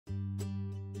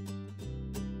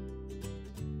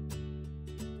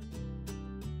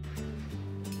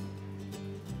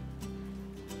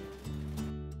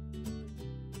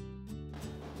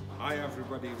Hi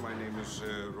everybody, my name is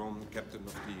Ron, captain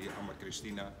of the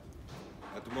Ama.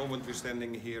 At the moment we're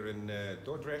standing here in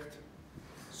Dordrecht.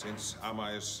 Since Ama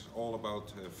is all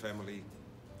about family,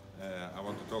 I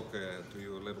want to talk to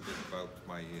you a little bit about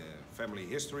my family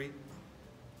history.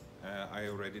 I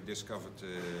already discovered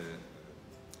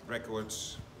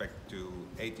records back to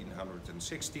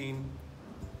 1816.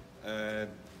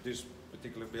 This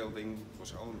particular building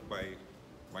was owned by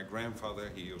my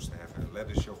grandfather. He used to have a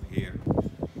leather shop here.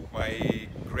 My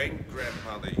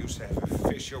great-grandmother used to have a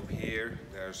fish shop here.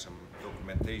 There's some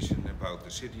documentation about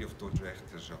the city of Dordrecht.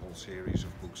 There's a whole series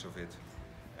of books of it.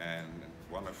 And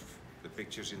one of the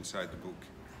pictures inside the book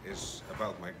is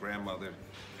about my grandmother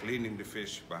cleaning the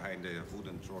fish behind a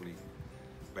wooden trolley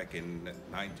back in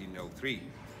 1903.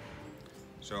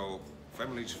 So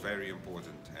family is very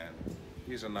important, and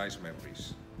these are nice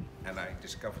memories. And I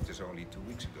discovered this only 2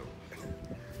 weeks ago.